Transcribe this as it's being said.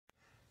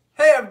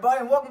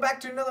everybody, and welcome back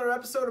to another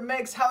episode of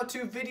Meg's How-To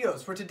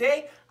Videos. For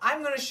today,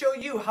 I'm going to show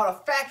you how to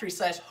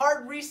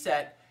factory/hard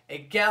reset a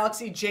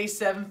Galaxy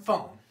J7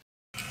 phone.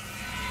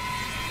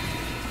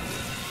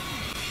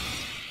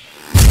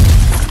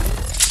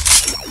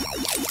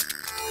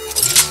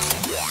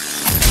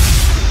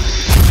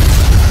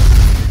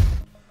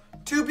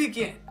 To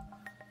begin,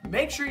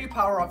 make sure you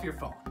power off your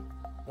phone.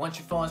 Once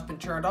your phone has been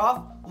turned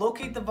off,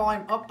 locate the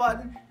volume up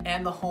button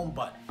and the home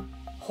button.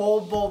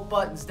 Hold both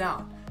buttons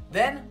down.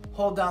 Then,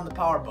 hold down the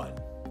power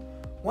button.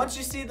 Once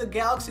you see the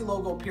Galaxy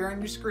logo appear on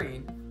your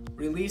screen,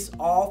 release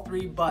all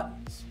three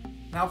buttons.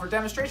 Now for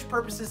demonstration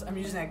purposes, I'm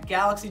using a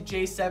Galaxy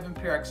J7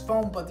 Perx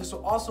phone, but this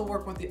will also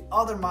work with the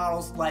other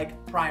models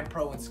like Prime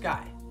Pro and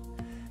Sky.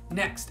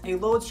 Next, a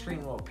load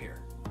screen will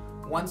appear.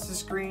 Once the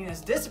screen has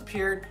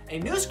disappeared, a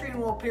new screen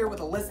will appear with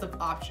a list of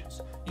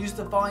options. Use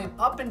the volume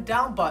up and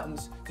down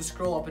buttons to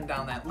scroll up and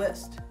down that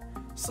list.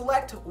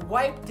 Select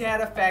Wipe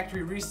Data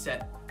Factory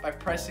Reset by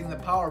pressing the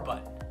power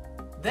button.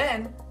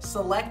 Then,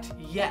 select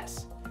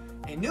Yes.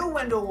 A new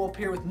window will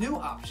appear with new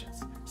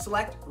options.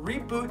 Select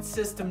Reboot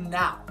System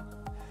Now.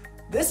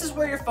 This is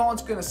where your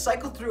phone's going to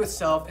cycle through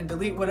itself and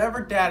delete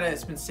whatever data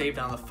has been saved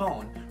on the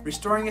phone,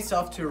 restoring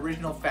itself to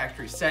original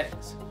factory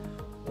settings.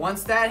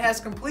 Once that has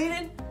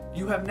completed,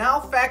 you have now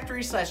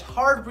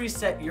factory/hard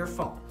reset your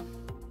phone.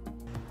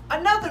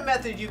 Another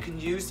method you can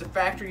use to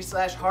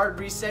factory/hard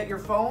reset your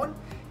phone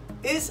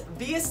is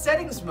via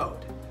settings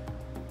mode.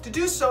 To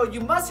do so,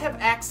 you must have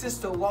access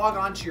to log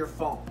onto your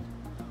phone.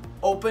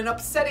 Open up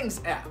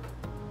Settings app.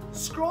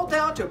 Scroll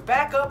down to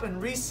Backup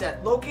and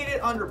Reset located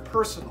under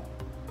Personal.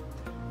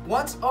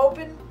 Once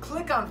open,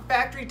 click on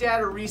Factory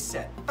Data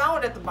Reset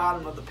found at the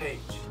bottom of the page.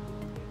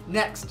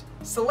 Next,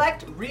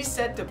 select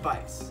Reset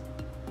Device.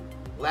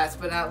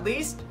 Last but not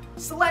least,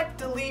 select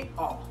Delete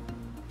All.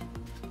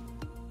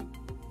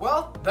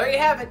 Well, there you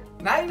have it.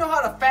 Now you know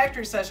how to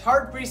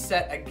factory/hard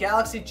reset a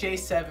Galaxy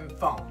J7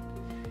 phone.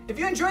 If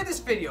you enjoyed this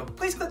video,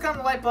 please click on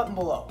the like button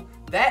below.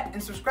 That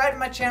and subscribe to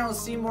my channel to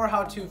see more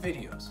how-to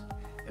videos.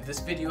 If this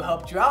video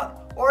helped you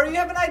out, or you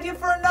have an idea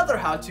for another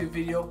how-to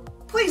video,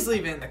 please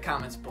leave it in the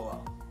comments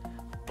below.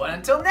 But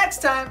until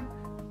next time,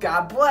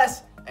 God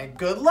bless and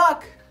good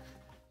luck!